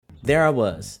There I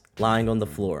was, lying on the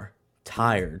floor,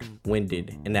 tired,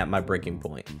 winded, and at my breaking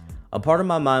point. A part of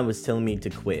my mind was telling me to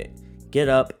quit, get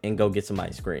up, and go get some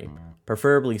ice cream.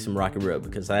 Preferably some Rocky Road,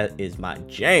 because that is my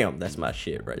jam. That's my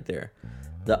shit right there.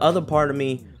 The other part of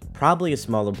me, probably a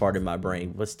smaller part of my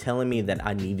brain, was telling me that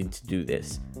I needed to do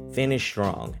this, finish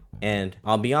strong. And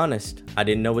I'll be honest, I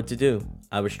didn't know what to do.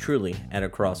 I was truly at a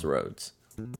crossroads.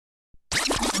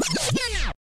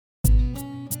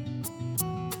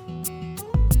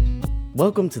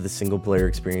 Welcome to the Single Player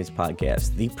Experience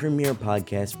Podcast, the premier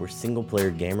podcast where single player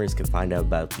gamers can find out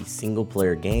about the single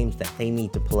player games that they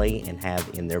need to play and have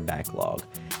in their backlog.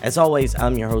 As always,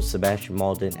 I'm your host Sebastian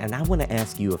Malden, and I want to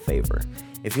ask you a favor.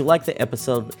 If you like the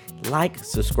episode, like,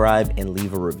 subscribe, and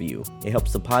leave a review. It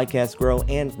helps the podcast grow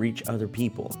and reach other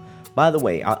people. By the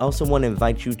way, I also want to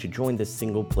invite you to join the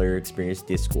Single Player Experience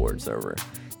Discord server.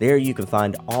 There you can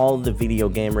find all the video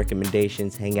game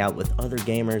recommendations, hang out with other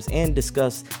gamers, and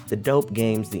discuss the dope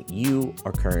games that you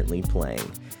are currently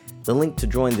playing. The link to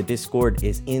join the Discord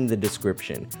is in the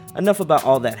description. Enough about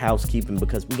all that housekeeping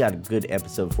because we got a good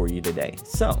episode for you today.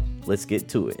 So, let's get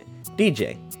to it.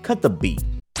 DJ, cut the beat.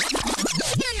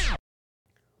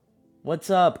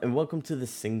 What's up, and welcome to the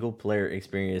Single Player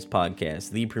Experience Podcast,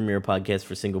 the premier podcast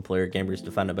for single player gamers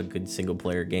to find out about good single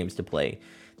player games to play.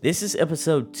 This is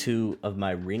episode 2 of my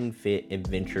Ring Fit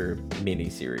Adventure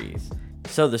miniseries.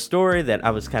 So the story that I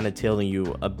was kind of telling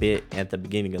you a bit at the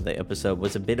beginning of the episode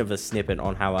was a bit of a snippet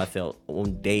on how I felt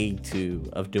on day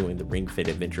 2 of doing the Ring Fit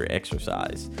Adventure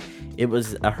exercise. It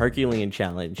was a Herculean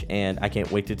challenge, and I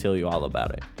can't wait to tell you all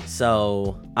about it.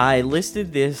 So I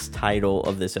listed this title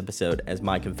of this episode as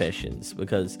my confessions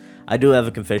because I do have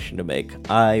a confession to make.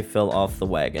 I fell off the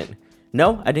wagon.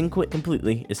 No, I didn't quit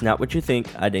completely. It's not what you think.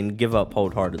 I didn't give up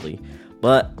wholeheartedly.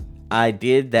 But I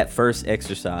did that first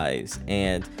exercise,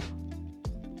 and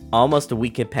almost a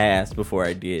week had passed before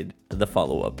I did the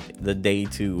follow-up, the day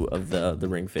 2 of the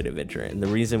Ring Fit Adventure. And the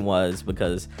reason was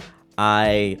because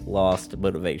I lost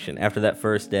motivation. After that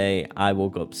first day, I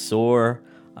woke up sore.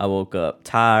 I woke up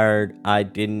tired. I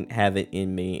didn't have it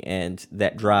in me, and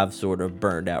that drive sort of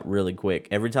burned out really quick.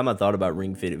 Every time I thought about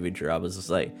Ring Fit Adventure, I was just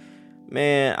like,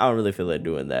 man, I don't really feel like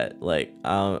doing that. Like,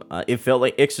 it felt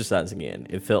like exercise again.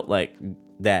 It felt like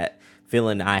that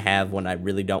feeling I have when I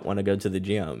really don't want to go to the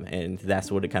gym, and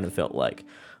that's what it kind of felt like.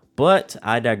 But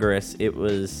I digress.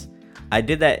 I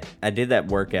did that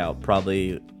workout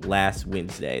probably last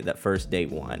Wednesday, that first day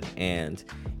 1, and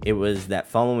it was that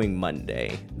following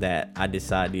Monday that I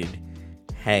decided,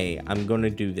 hey, I'm going to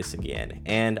do this again.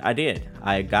 And I did.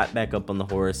 I got back up on the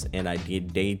horse, and I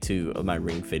did day 2 of my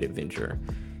Ring Fit Adventure.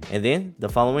 And then the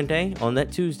following day, on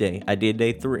that Tuesday, I did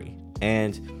day 3.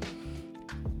 And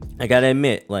I gotta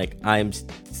admit, like, I'm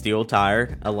still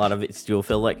tired. A lot of it still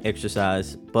feel like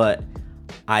exercise, but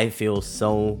I feel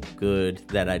so good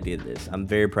that I did this. I'm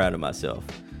very proud of myself.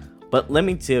 But let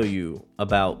me tell you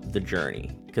about the journey,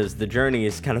 because the journey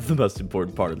is kind of the most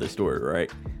important part of the story,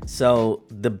 right? So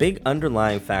the big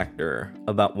underlying factor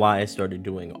about why I started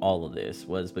doing all of this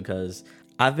was because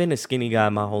I've been a skinny guy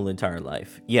my whole entire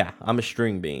life. Yeah, I'm a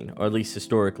string bean, or at least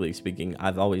historically speaking,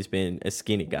 I've always been a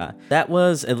skinny guy. That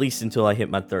was at least until I hit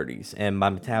my 30s, and my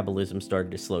metabolism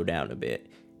started to slow down a bit.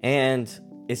 And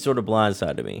it sort of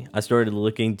blindsided me. I started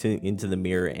looking into the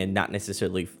mirror and not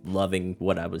necessarily loving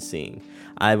what I was seeing.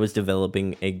 I was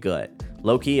developing a gut.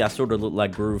 Low-key, I sort of looked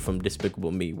like Gru from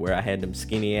Despicable Me, where I had them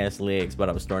skinny-ass legs, but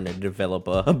I was starting to develop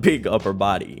a big upper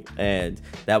body, and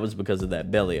that was because of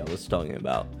that belly I was talking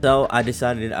about. So I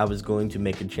decided I was going to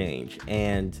make a change,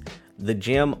 and the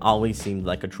gym always seemed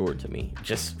like a chore to me.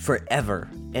 Just forever,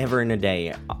 ever in a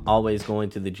day, always going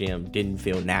to the gym didn't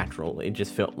feel natural. It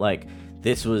just felt like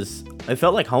it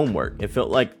felt like homework. It felt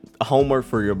like homework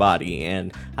for your body,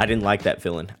 and I didn't like that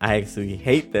feeling. I actually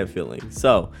hate that feeling.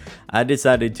 So I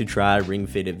decided to try Ring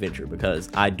Fit Adventure because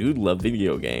I do love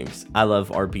video games. I love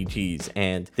RPGs,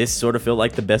 and this sort of felt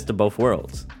like the best of both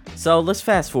worlds. So let's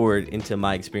fast forward into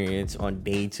my experience on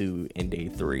day 2 and day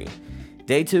 3.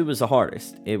 Day 2 was the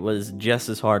hardest. It was just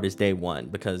as hard as day 1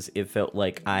 because it felt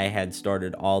like I had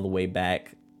started all the way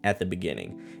back at the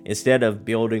beginning. Instead of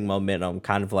building momentum,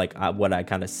 kind of like what I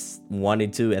kind of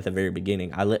wanted to at the very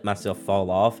beginning, I let myself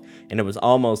fall off, and it was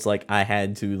almost like I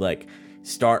had to like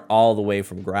start all the way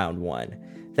from ground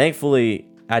 1. Thankfully,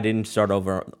 I didn't start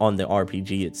over on the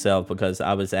RPG itself because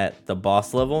I was at the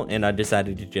boss level, and I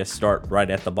decided to just start right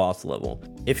at the boss level.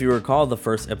 If you recall the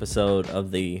first episode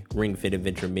of the Ring Fit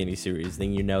Adventure miniseries,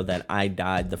 then you know that I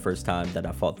died the first time that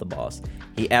I fought the boss.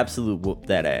 He absolutely whooped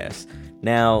that ass.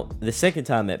 Now, the second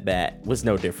time at bat was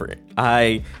no different.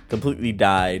 I completely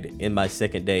died in my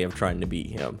second day of trying to beat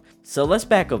him. So let's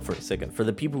back up for a second. For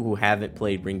the people who haven't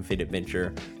played Ring Fit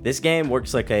Adventure, this game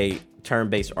works like a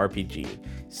turn-based RPG.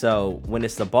 So when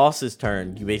it's the boss's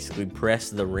turn, you basically press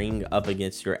the ring up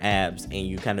against your abs and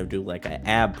you kind of do like an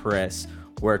ab press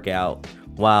workout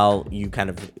while you kind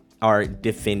of are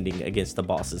defending against the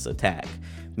boss's attack.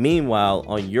 Meanwhile,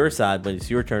 on your side, when it's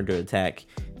your turn to attack,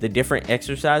 the different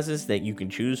exercises that you can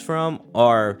choose from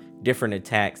are different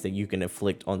attacks that you can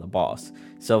inflict on the boss.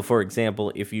 So for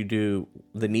example, if you do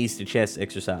the knees to chest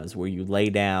exercise where you lay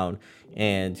down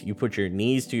and you put your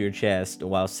knees to your chest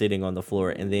while sitting on the floor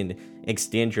and then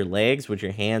extend your legs with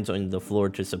your hands on the floor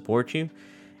to support you,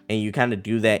 and you kind of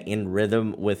do that in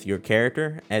rhythm with your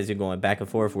character as you're going back and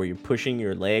forth where you're pushing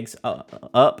your legs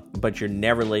up, but you're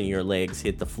never letting your legs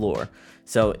hit the floor.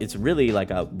 So it's really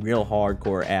like a real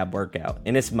hardcore ab workout,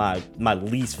 and it's my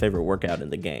least favorite workout in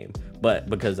the game, but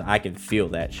because I can feel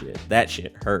that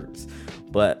shit hurts.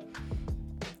 But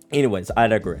anyways, I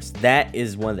digress. That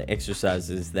is one of the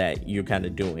exercises that you're kind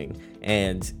of doing,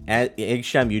 and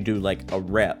each time you do like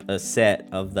a set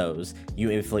of those,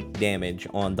 you inflict damage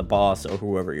on the boss or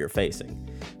whoever you're facing.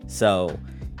 So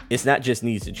it's not just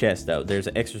knees to chest though. There's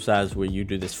an exercise where you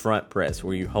do this front press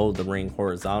where you hold the ring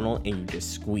horizontal and you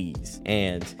just squeeze,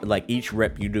 and like each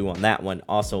rep you do on that one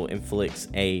also inflicts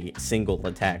a single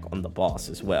attack on the boss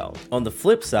as well. On the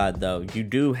flip side though, you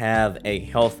do have a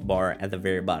health bar at the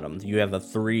very bottom. You have a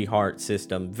 3-heart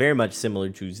system, very much similar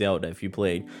to Zelda. If you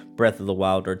played Breath of the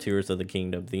Wild or Tears of the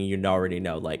Kingdom, then you already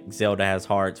know, like, Zelda has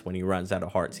hearts. When he runs out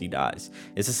of hearts, he dies.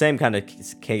 It's the same kind of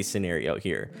case scenario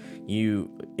here.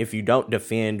 If you don't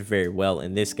defend very well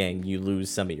in this game, you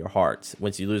lose some of your hearts.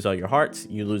 Once you lose all your hearts,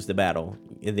 you lose the battle,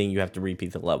 and then you have to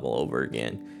repeat the level over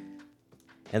again.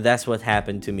 And that's what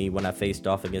happened to me when I faced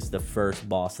off against the first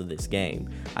boss of this game.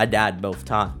 I died both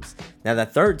times. Now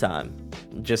that third time,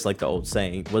 just like the old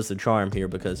saying, was the charm here,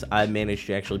 because I managed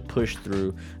to actually push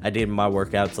through. I did my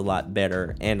workouts a lot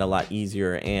better and a lot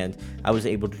easier, and I was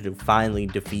able to finally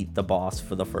defeat the boss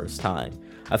for the first time.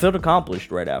 I felt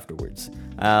accomplished right afterwards.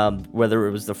 Whether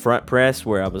it was the front press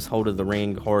where I was holding the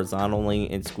ring horizontally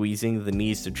and squeezing, the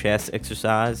knees to chest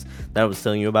exercise that I was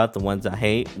telling you about, the ones I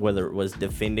hate, whether it was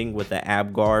defending with the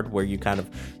ab guard where you kind of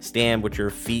stand with your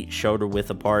feet shoulder width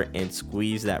apart and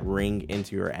squeeze that ring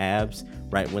into your abs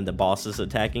right when the boss is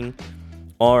attacking,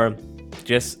 or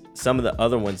just some of the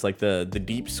other ones like the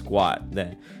deep squat,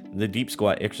 the deep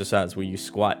squat exercise where you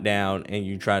squat down and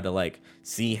you try to like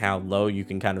see how low you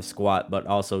can kind of squat, but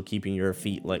also keeping your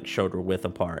feet like shoulder width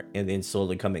apart and then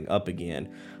slowly coming up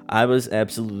again. I was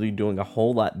absolutely doing a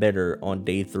whole lot better on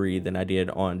day 3 than I did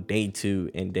on day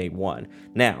 2 and day 1.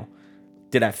 Now,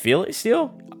 did I feel it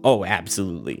still? Oh,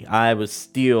 absolutely. I was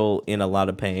still in a lot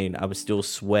of pain. I was still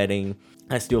sweating.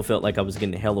 I still felt like I was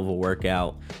getting a hell of a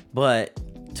workout, but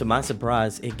to my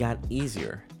surprise, it got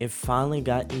easier. It finally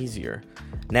got easier.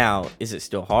 Now, is it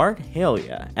still hard? Hell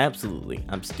yeah, absolutely.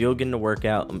 I'm still getting a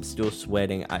workout. I'm still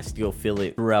sweating. I still feel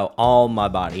it throughout all my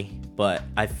body, but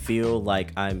I feel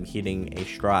like I'm hitting a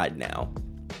stride now.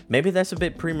 Maybe that's a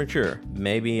bit premature.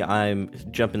 Maybe I'm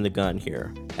jumping the gun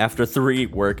here. After 3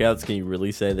 workouts, can you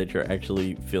really say that you're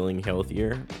actually feeling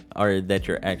healthier? Or that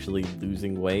you're actually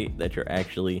losing weight? That you're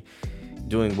actually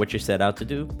doing what you set out to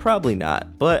do? Probably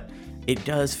not, but it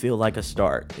does feel like a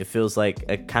start. It feels like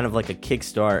a kind of like a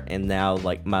kickstart, and now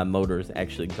like my motor is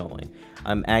actually going.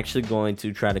 I'm actually going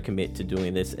to try to commit to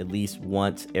doing this at least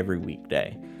once every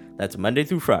weekday. That's Monday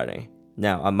through Friday.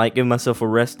 Now, I might give myself a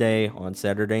rest day on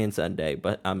Saturday and Sunday,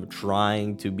 but I'm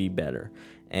trying to be better.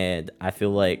 And I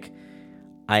feel like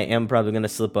I am probably going to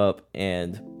slip up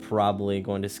and probably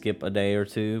going to skip a day or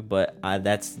two, but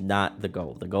that's not the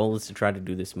goal. The goal is to try to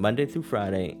do this Monday through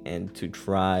Friday and to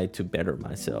try to better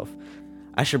myself.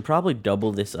 I should probably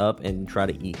double this up and try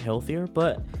to eat healthier,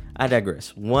 but I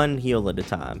digress. One meal at a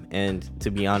time, and to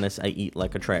be honest, I eat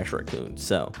like a trash raccoon,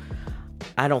 so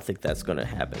I don't think that's going to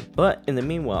happen. But in the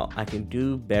meanwhile, I can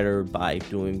do better by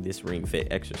doing this Ring Fit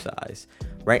exercise.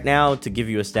 Right now, to give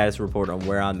you a status report on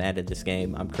where I'm at in this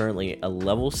game, I'm currently a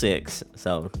level 6,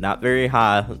 so not very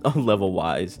high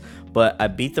level-wise, but I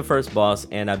beat the first boss,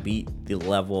 and I beat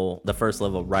the first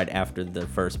level right after the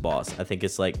first boss. I think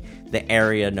it's like the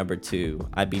area number 2.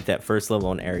 I beat that first level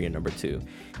on area number 2.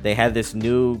 They had this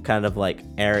new kind of like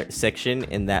section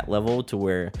in that level to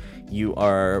where you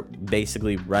are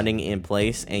basically running in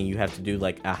place and you have to do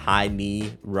like a high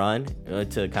knee run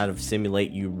to kind of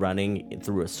simulate you running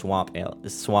through a swamp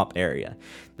area.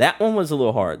 That one was a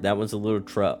little hard. That was a little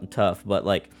tough, but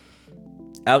like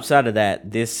outside of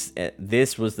that,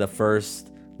 this was the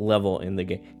first level in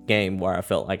the game where I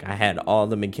felt like I had all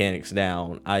the mechanics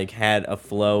down. I had a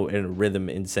flow and a rhythm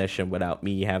in session without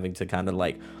me having to kind of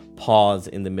like pause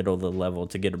in the middle of the level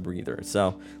to get a breather.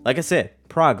 So like I said,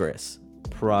 progress.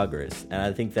 And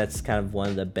I think that's kind of one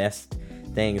of the best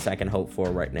things I can hope for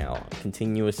right now,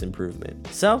 continuous improvement.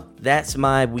 So that's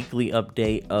my weekly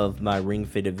update of my Ring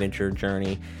Fit Adventure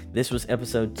journey. This was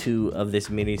episode 2 of this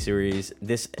mini-series.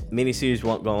 This mini-series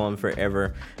won't go on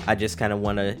forever. I just kind of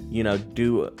want to,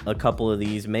 do a couple of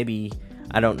these, maybe,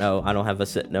 I don't know, I don't have a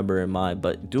set number in mind,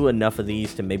 but do enough of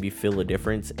these to maybe feel a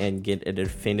difference and get a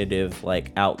definitive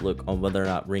outlook on whether or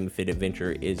not Ring Fit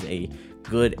Adventure is a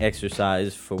good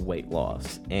exercise for weight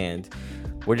loss. And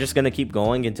we're just going to keep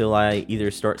going until I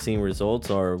either start seeing results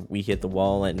or we hit the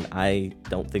wall and I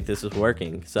don't think this is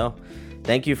working. So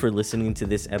thank you for listening to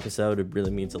this episode. It really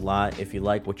means a lot. If you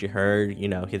like what you heard,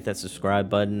 hit that subscribe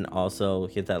button. Also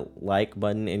hit that like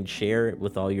button and share it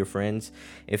with all your friends.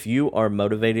 If you are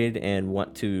motivated and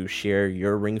want to share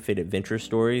your Ring Fit Adventure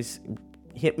stories,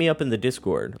 hit me up in the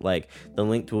Discord. The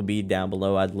link will be down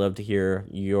below. I'd love to hear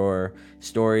your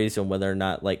stories and whether or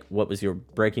not, what was your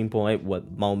breaking point,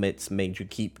 what moments made you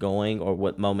keep going, or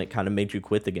what moment kind of made you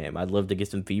quit the game. I'd love to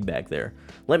get some feedback there.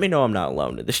 Let me know I'm not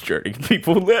alone in this journey.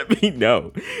 People, let me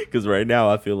know, because right now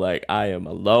I feel like I am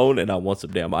alone and I want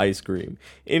some damn ice cream.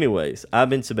 Anyways, I've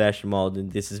been Sebastian Malden.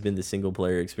 This has been the Single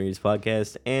Player Experience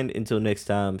Podcast, and until next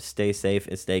time, stay safe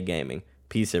and stay gaming.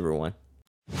 Peace, everyone.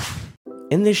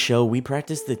 In this show, we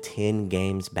practice the 10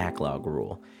 games backlog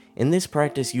rule. In this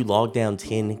practice, you log down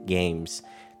 10 games.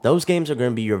 Those games are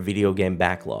going to be your video game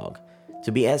backlog.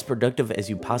 To be as productive as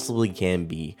you possibly can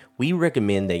be, we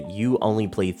recommend that you only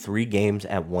play 3 games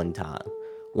at one time.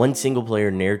 One single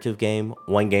player narrative game,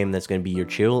 one game that's going to be your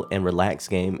chill and relax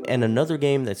game, and another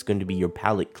game that's going to be your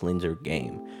palate cleanser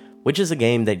game, which is a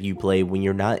game that you play when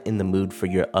you're not in the mood for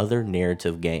your other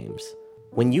narrative games.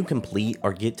 When you complete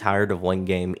or get tired of one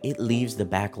game, it leaves the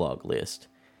backlog list.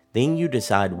 Then you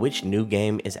decide which new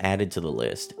game is added to the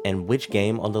list, and which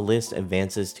game on the list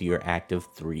advances to your active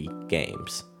 3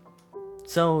 games.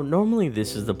 So normally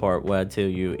this is the part where I tell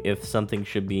you if something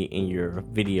should be in your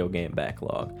video game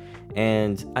backlog.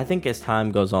 And I think as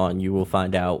time goes on, you will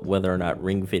find out whether or not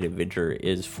Ring Fit Adventure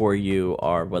is for you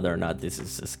or whether or not this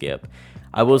is a skip.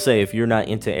 I will say if you're not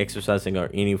into exercising or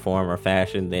any form or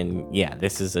fashion, then yeah,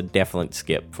 this is a definite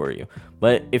skip for you.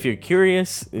 But if you're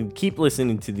curious, keep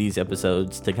listening to these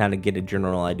episodes to kind of get a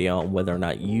general idea on whether or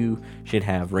not you should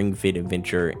have Ring Fit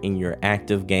Adventure in your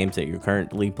active games that you're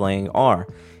currently playing,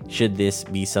 or should this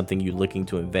be something you're looking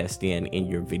to invest in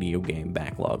your video game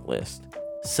backlog list.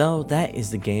 So that is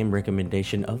the game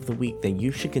recommendation of the week that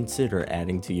you should consider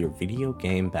adding to your video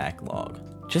game backlog.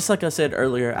 Just like I said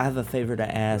earlier, I have a favor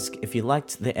to ask. If you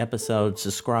liked the episode,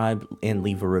 subscribe and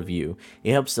leave a review.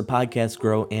 It helps the podcast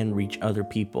grow and reach other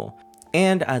people.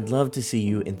 And I'd love to see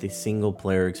you in the Single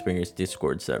Player Experience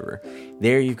Discord server.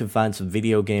 There you can find some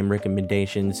video game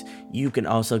recommendations. You can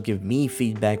also give me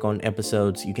feedback on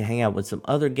episodes. You can hang out with some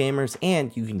other gamers,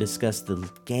 and you can discuss the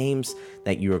games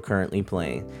that you are currently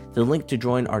playing. The link to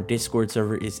join our Discord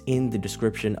server is in the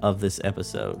description of this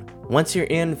episode. Once you're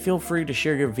in, feel free to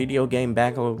share your video game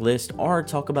backlog list or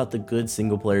talk about the good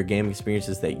single player game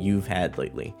experiences that you've had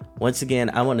lately. Once again,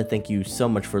 I want to thank you so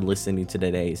much for listening to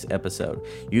today's episode.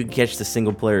 You can catch the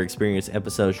Single Player Experience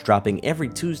episodes dropping every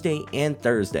Tuesday and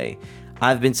Thursday.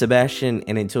 I've been Sebastian,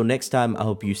 and until next time, I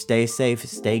hope you stay safe,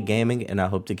 stay gaming, and I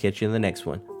hope to catch you in the next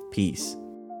one. Peace.